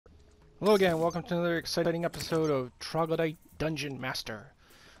Hello again, welcome to another exciting episode of Troglodyte Dungeon Master.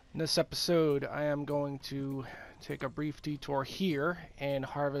 In this episode, I am going to take a brief detour here and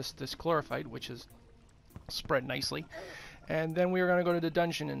harvest this chlorophyte, which is spread nicely. And then we are going to go to the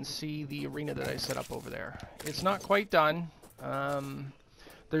dungeon and see the arena that I set up over there. It's not quite done.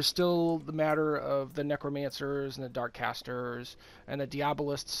 There's still the matter of the necromancers and the dark casters and the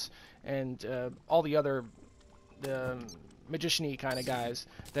diabolists and all the other magician-y kind of guys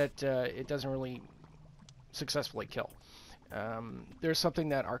that it doesn't really successfully kill. There's something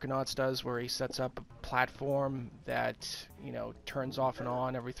that Arcanauts does where he sets up a platform that, you know, turns off and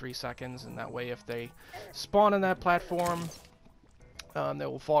on every 3 seconds, and that way if they spawn on that platform, they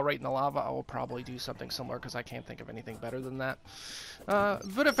will fall right in the lava. I will probably do something similar because I can't think of anything better than that.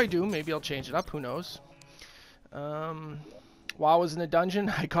 But if I do, maybe I'll change it up, who knows. While I was in the dungeon,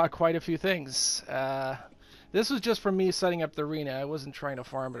 I got quite a few things. This was just from me setting up the arena. I wasn't trying to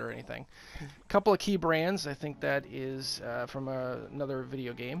farm it or anything. A couple of key brands. I think that is from another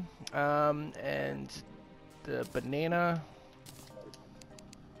video game. And the banana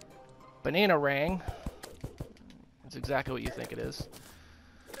rang. That's exactly what you think it is.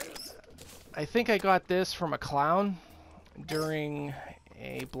 I think I got this from a clown during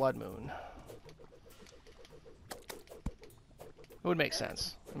a blood moon. It would make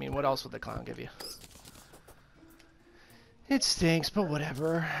sense. I mean, what else would the clown give you? It stinks, but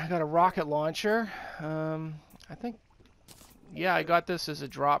whatever. I got a rocket launcher. I think, yeah, I got this as a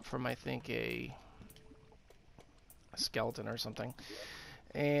drop from, I think, a skeleton or something.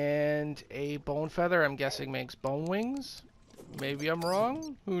 And a bone feather, I'm guessing, makes bone wings. Maybe I'm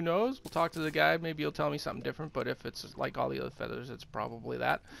wrong. Who knows? We'll talk to the guy. Maybe he'll tell me something different, but if it's like all the other feathers, it's probably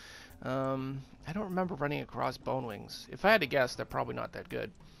that. I don't remember running across bone wings. If I had to guess, they're probably not that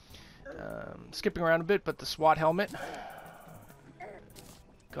good. Skipping around a bit, but the SWAT helmet.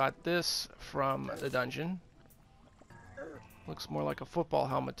 Got this from the dungeon. Looks more like a football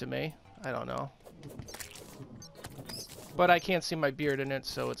helmet to me. I don't know. But I can't see my beard in it,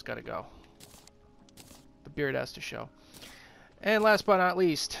 so it's got to go. The beard has to show. And last but not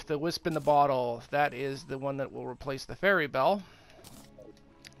least, the wisp in the bottle. That is the one that will replace the fairy bell.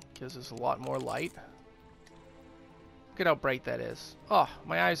 Gives us a lot more light. Look at how bright that is. Oh,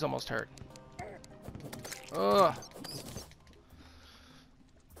 my eyes almost hurt. Ugh.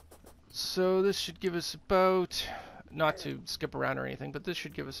 So this should give us about, not to skip around or anything, but this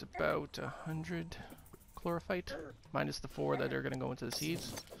should give us about 100 chlorophyte, minus the 4 that are going to go into the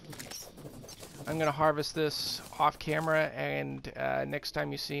seeds. I'm going to harvest this off camera, and next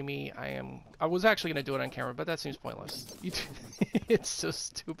time you see me, I was actually going to do it on camera, but that seems pointless. It's so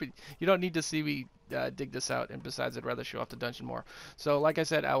stupid. You don't need to see me dig this out, and besides, I'd rather show off the dungeon more. So like I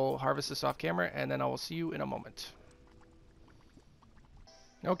said, I will harvest this off camera, and then I will see you in a moment.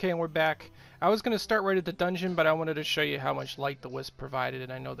 Okay, and we're back. I was going to start right at the dungeon, but I wanted to show you how much light the wisp provided,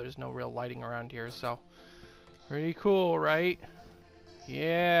 and I know there's no real lighting around here, so pretty cool, right?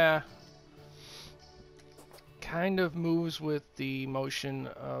 Yeah. Kind of moves with the motion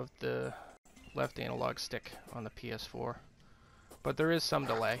of the left analog stick on the PS4, but there is some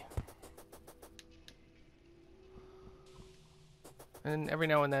delay. And every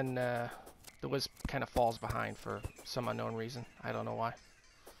now and then the wisp kind of falls behind for some unknown reason. I don't know why.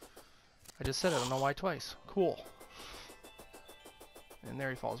 I just said I don't know why twice. Cool. And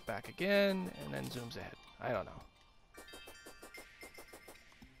there he falls back again, and then zooms ahead. I don't know.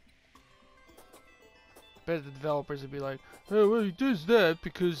 Bet the developers would be like, oh, well, he does that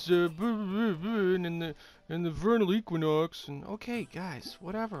because and in the vernal equinox, and okay, guys,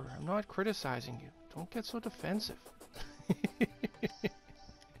 whatever. I'm not criticizing you. Don't get so defensive.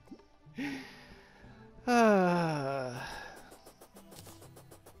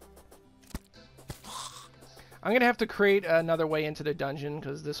 I'm gonna have to create another way into the dungeon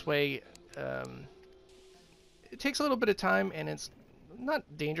because this way it takes a little bit of time and it's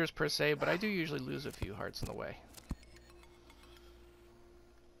not dangerous per se, but I do usually lose a few hearts in the way.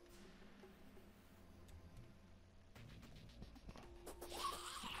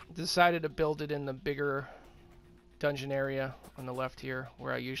 Decided to build it in the bigger dungeon area on the left here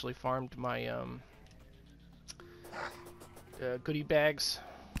where I usually farmed my goodie bags.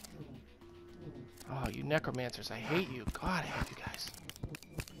 Oh, you necromancers, I hate you. God, I hate you guys.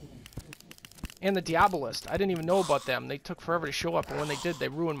 And the Diabolist. I didn't even know about them. They took forever to show up, and when they did, they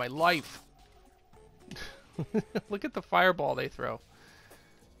ruined my life. Look at the fireball they throw.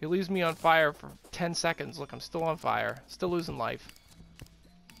 It leaves me on fire for 10 seconds. Look, I'm still on fire. Still losing life.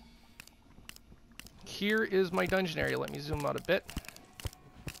 Here is my dungeon area. Let me zoom out a bit.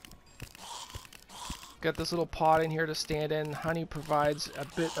 Got this little pot in here to stand in. Honey provides a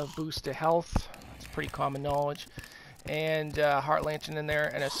bit of boost to health. It's pretty common knowledge. And heart lantern in there,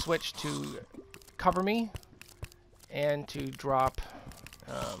 and a switch to cover me and to drop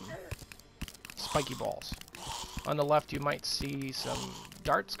spiky balls. On the left, you might see some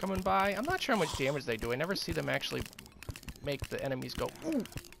darts coming by. I'm not sure how much damage they do. I never see them actually make the enemies go, ooh.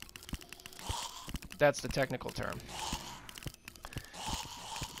 That's the technical term.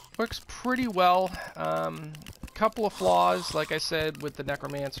 Works pretty well. Couple of flaws, like I said, with the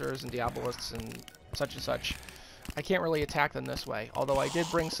necromancers and diabolists and such. I can't really attack them this way, although I did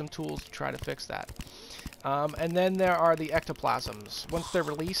bring some tools to try to fix that. And then there are the ectoplasms. Once they're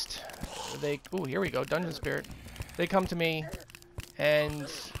released, they... Ooh, here we go, Dungeon Spirit. They come to me, and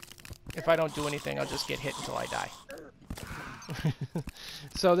if I don't do anything, I'll just get hit until I die.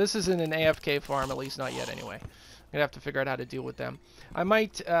 So this isn't an AFK farm, at least not yet anyway. I'm gonna have to figure out how to deal with them. I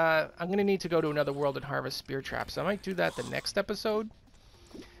might, I'm gonna need to go to another world and harvest spear traps. I might do that the next episode.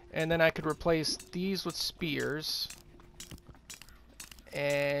 And then I could replace these with spears.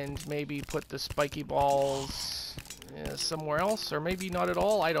 And maybe put the spiky balls somewhere else, or maybe not at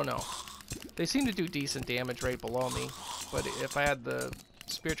all, I don't know. They seem to do decent damage right below me, but if I had the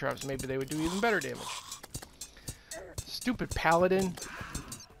spear traps, maybe they would do even better damage. Stupid paladin.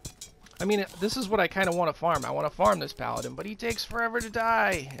 I mean, this is what I kind of want to farm. I want to farm this paladin, but he takes forever to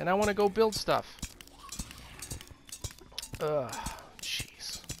die, and I want to go build stuff. Ugh,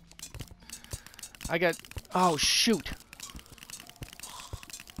 jeez. I got... Oh, shoot.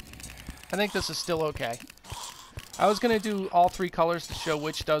 I think this is still okay. I was going to do all three colors to show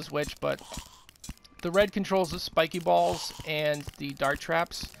which does which, but the red controls the spiky balls and the dart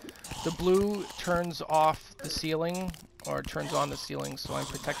traps. The blue turns off the ceiling, or turns on the ceiling, so I'm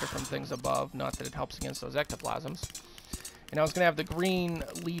protected from things above, not that it helps against those ectoplasms. And I was going to have the green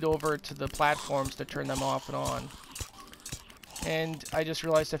lead over to the platforms to turn them off and on. And I just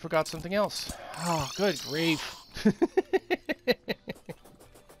realized I forgot something else. Oh, good grief.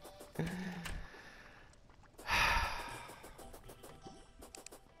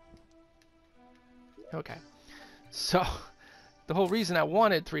 Okay, so the whole reason I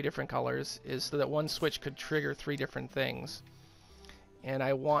wanted three different colors is so that one switch could trigger three different things. And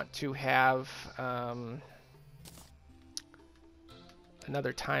I want to have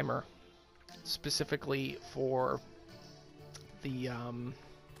another timer specifically for the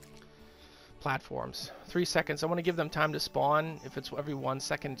platforms. 3 seconds. I want to give them time to spawn. If it's every 1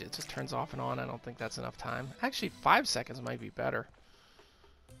 second, it just turns off and on. I don't think that's enough time. Actually, 5 seconds might be better.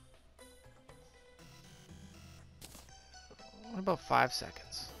 What about 5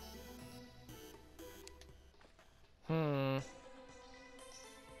 seconds?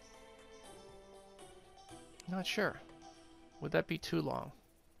 Not sure. Would that be too long?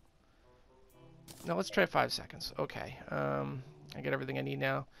 No, let's try 5 seconds. Okay. I get everything I need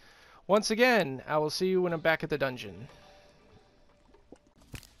now. Once again, I will see you when I'm back at the dungeon.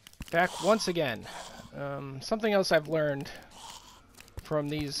 Back once again. Something else I've learned from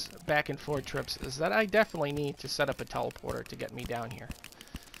these back and forth trips is that I definitely need to set up a teleporter to get me down here.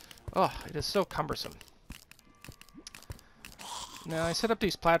 Oh, it is so cumbersome. Now, I set up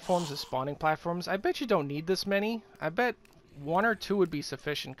these platforms as spawning platforms. I bet you don't need this many. I bet 1 or 2 would be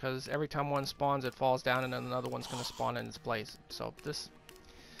sufficient, because every time one spawns, it falls down, and then another one's going to spawn in its place. So this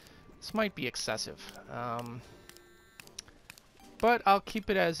might be excessive. But I'll keep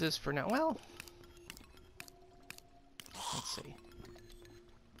it as is for now. Well, let's see.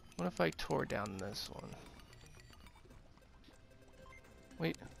 What if I tore down this one?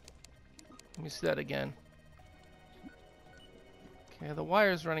 Wait. Let me see that again. Okay, the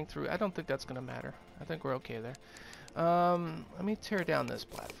wire's running through. I don't think that's going to matter. I think we're okay there. Let me tear down this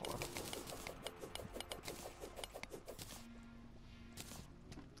platform.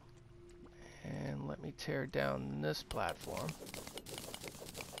 And let me tear down this platform.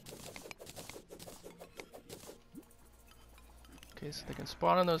 Okay, so they can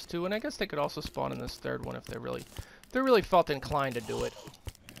spawn on those two, and I guess they could also spawn in this third one if they really felt inclined to do it.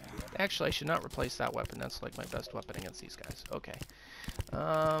 Actually, I should not replace that weapon. That's like my best weapon against these guys. Okay.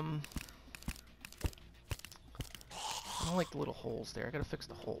 I don't like the little holes there. I gotta fix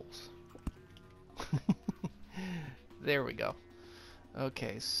the holes. There we go.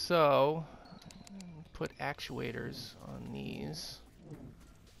 Okay, so put actuators on these.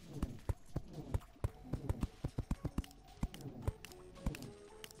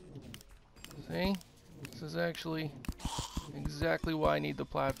 See? This is actually exactly why I need the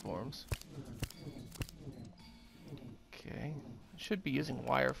platforms. Okay. I should be using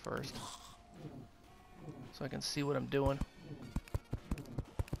wire first, so I can see what I'm doing.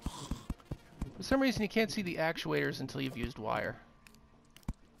 For some reason, you can't see the actuators until you've used wire.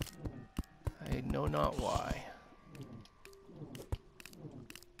 I know not why.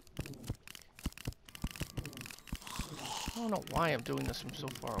 I don't know why I'm doing this from so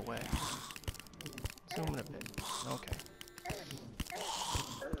far away. Zoom in a bit. Okay.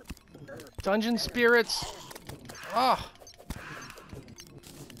 Dungeon spirits! Ah!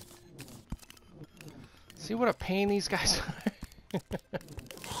 See what a pain these guys are?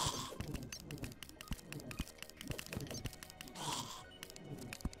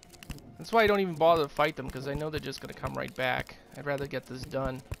 That's why I don't even bother to fight them, because I know they're just going to come right back. I'd rather get this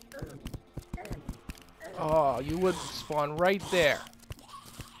done. Oh, you would spawn right there.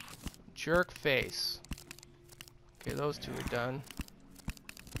 Jerk face. Okay, those two are done.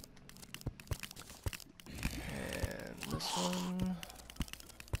 And this one.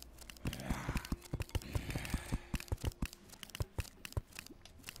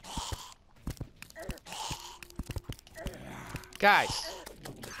 Guys.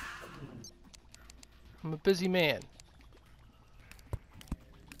 I'm a busy man.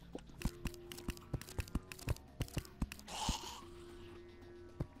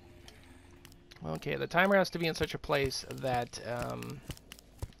 Okay, the timer has to be in such a place that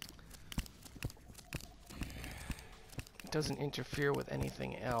it doesn't interfere with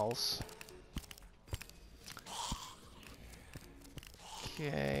anything else.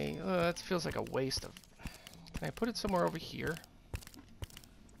 Okay, that feels like a waste of... Can I put it somewhere over here?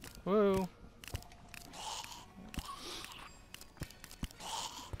 Whoa.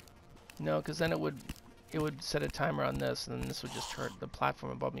 No, because then it would set a timer on this, and then this would just turn, the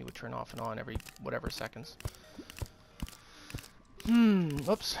platform above me would turn off and on every whatever seconds.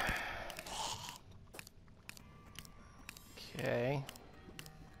 Oops. Okay.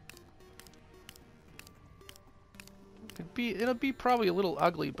 It'll be probably a little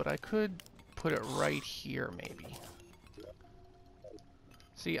ugly, but I could put it right here maybe.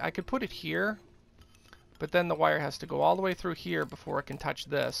 See, I could put it here, but then the wire has to go all the way through here before it can touch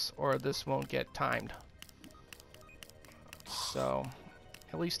this, or this won't get timed. So,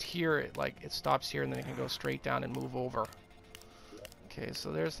 at least here, it stops here, and then it can go straight down and move over. Okay,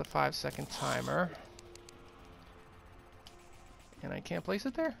 so there's the 5-second timer. And I can't place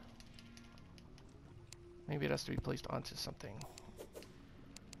it there? Maybe it has to be placed onto something.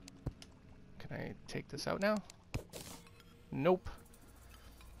 Can I take this out now? Nope.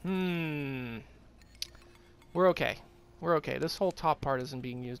 We're okay. We're okay. This whole top part isn't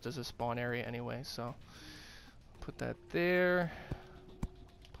being used as a spawn area anyway, so... Put that there.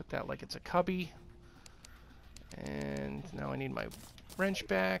 Put that like it's a cubby. And now I need my wrench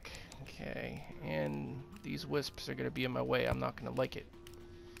back. Okay, and these wisps are going to be in my way. I'm not going to like it.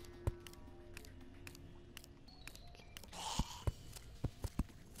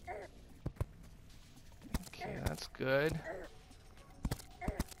 Okay, that's good.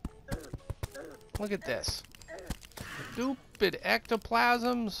 Look at this. Stupid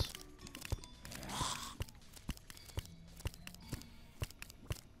ectoplasms.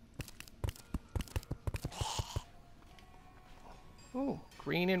 Oh,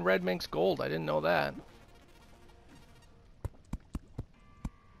 green and red makes gold. I didn't know that.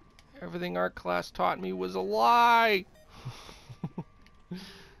 Everything art class taught me was a lie.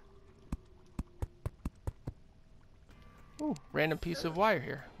 Ooh, random piece of wire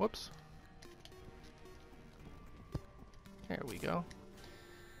here. Whoops. There we go.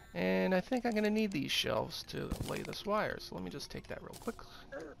 And I think I'm going to need these shelves to lay this wire. So let me just take that real quick.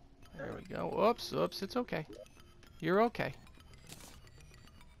 There we go. Oops, oops, it's okay. You're okay.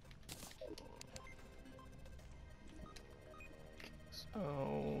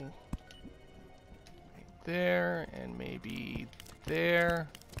 So, right there, and maybe there.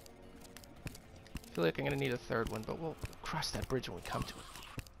 I feel like I'm going to need a third one, but we'll cross that bridge when we come to it.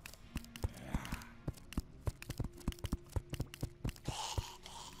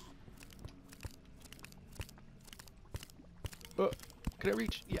 Can I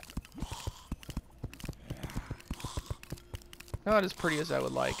reach? Yeah. Not as pretty as I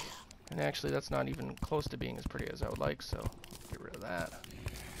would like. And actually, that's not even close to being as pretty as I would like, so get rid of that.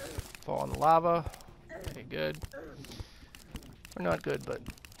 Fall in the lava. Okay, good. Or not good, but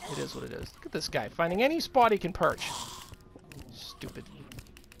it is what it is. Look at this guy, finding any spot he can perch. Stupid.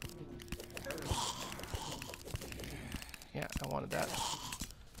 Yeah, I wanted that.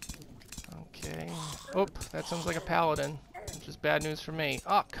 Okay. Oh, that sounds like a paladin. Which is bad news for me.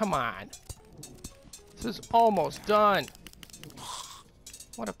 Oh, come on. This is almost done.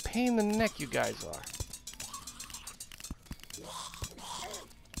 What a pain in the neck you guys are.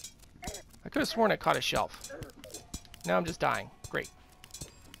 I could have sworn I caught a shelf. Now I'm just dying. Great.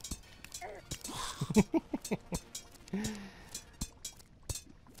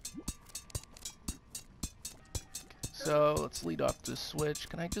 So let's lead off the switch.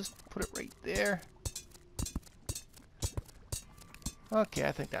 Can I just put it right there? Okay,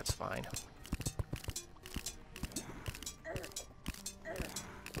 I think that's fine.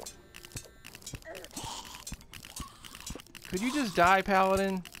 Could you just die,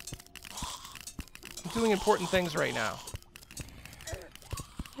 Paladin? I'm doing important things right now.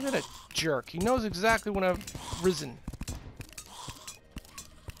 Look at a jerk. He knows exactly when I've risen.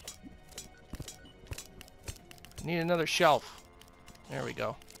 Need another shelf. There we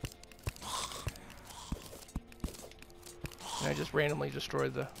go. And I just randomly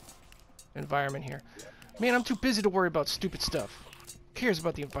destroyed the environment here. Man, I'm too busy to worry about stupid stuff. Who cares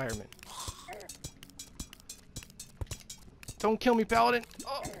about the environment? Don't kill me, Paladin!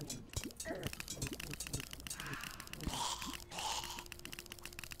 Oh.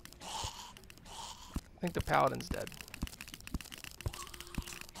 I think the Paladin's dead.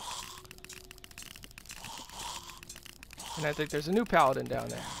 And I think there's a new Paladin down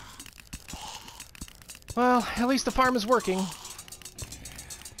there. Well, at least the farm is working.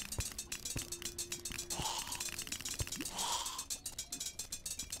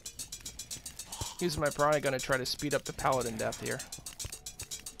 Using my piranha gun to try to speed up the Paladin death here.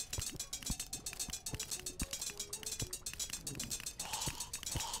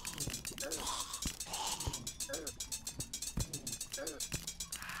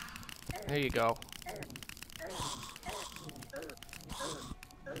 There you go.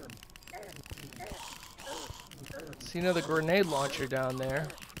 See another grenade launcher down there.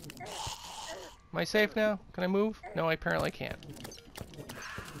 Am I safe now? Can I move? No, I apparently can't.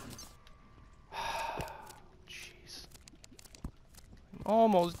 Jeez. I'm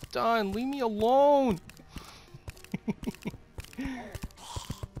almost done. Leave me alone.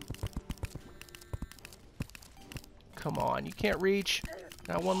 Come on, you can't reach.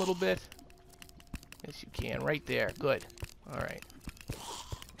 Not one little bit. Yes, you can. Right there. Good. Alright.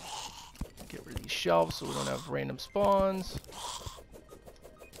 Get rid of these shelves so we don't have random spawns.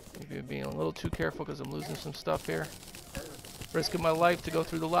 Maybe I'm being a little too careful because I'm losing some stuff here. Risking my life to go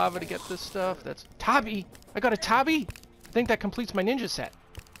through the lava to get this stuff. That's Tabi! I got a Tabi! I think that completes my ninja set.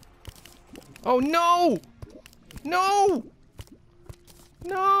 Oh no! No!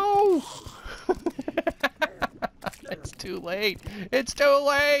 No! It's too late. It's too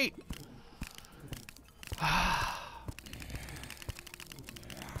late!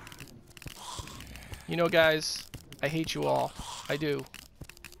 You know, guys, I hate you all. I do.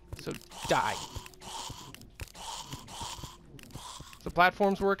 So, die. The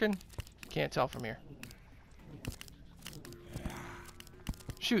platform's working? Can't tell from here.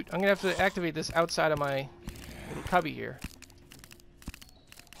 Shoot, I'm gonna have to activate this outside of my little cubby here.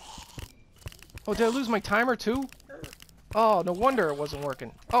 Oh, did I lose my timer too? Oh, no wonder it wasn't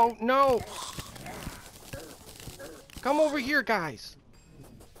working. Oh, no! Come over here, guys!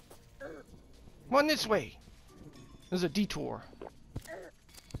 Come on this way! There's a detour.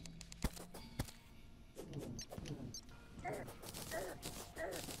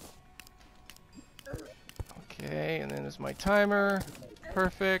 Okay, and then there's my timer.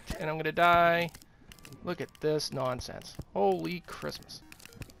 Perfect, and I'm gonna die. Look at this nonsense. Holy Christmas.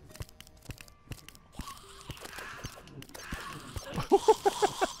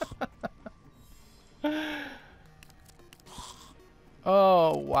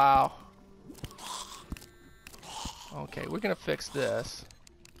 Oh, wow. Okay, we're gonna fix this.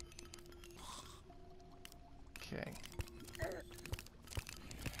 Okay.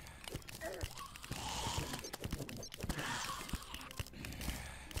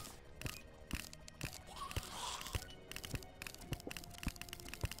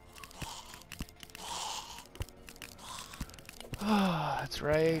 Oh, that's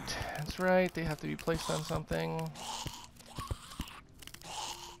right. That's right. They have to be placed on something.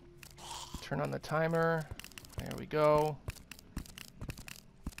 Turn on the timer. There we go.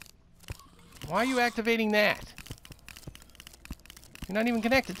 Why are you activating that? You're not even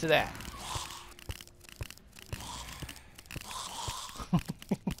connected to that.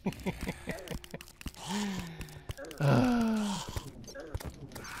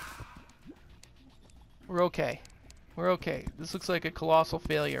 We're okay. We're okay. This looks like a colossal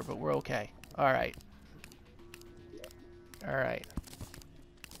failure, but we're okay. Alright. Alright.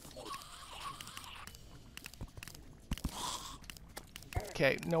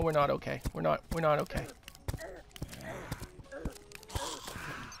 Okay, no, we're not okay. We're not okay.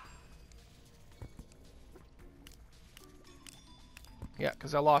 Yeah,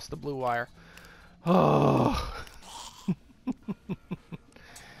 because I lost the blue wire. Oh.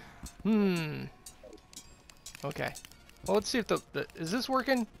 Okay. Well, let's see if is this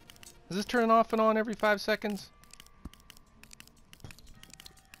working? Is this turning off and on every 5 seconds?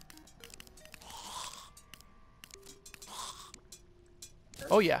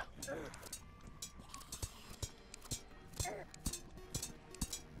 Oh, yeah.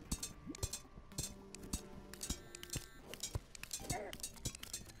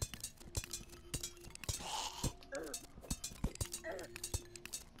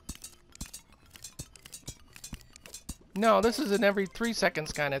 No, this is an every 3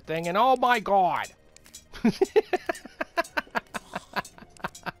 seconds kind of thing, and oh my god!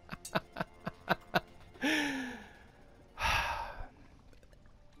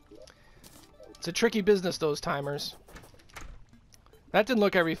 It's a tricky business, those timers. That didn't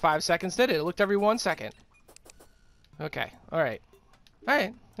look every 5 seconds, did it? It looked every 1 second. Okay, alright.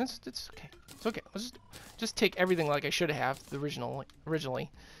 Alright, it's okay. It's okay. Let's just take everything like I should have originally.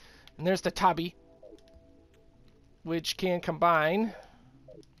 And there's the Tabi, which can combine.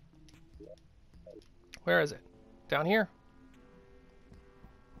 Where is it? Down here?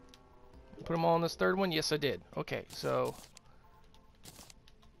 Put them all in this third one? Yes, I did. Okay, so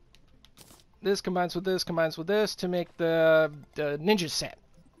this combines with this to make the ninja set.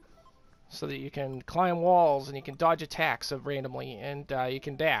 So that you can climb walls and you can dodge attacks randomly and you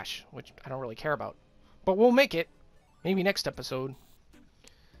can dash, which I don't really care about. But we'll make it. Maybe next episode.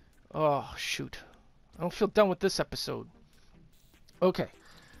 Oh, shoot. I don't feel done with this episode. Okay.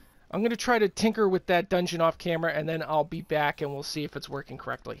 I'm going to try to tinker with that dungeon off camera, and then I'll be back and we'll see if it's working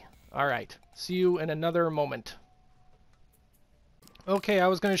correctly. Alright. See you in another moment. Okay, I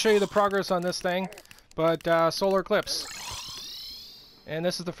was going to show you the progress on this thing, but solar eclipse. And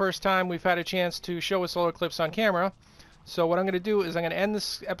this is the first time we've had a chance to show a solar eclipse on camera. So what I'm going to do is I'm going to end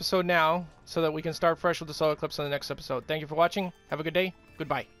this episode now so that we can start fresh with the solar eclipse on the next episode. Thank you for watching. Have a good day.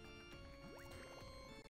 Goodbye.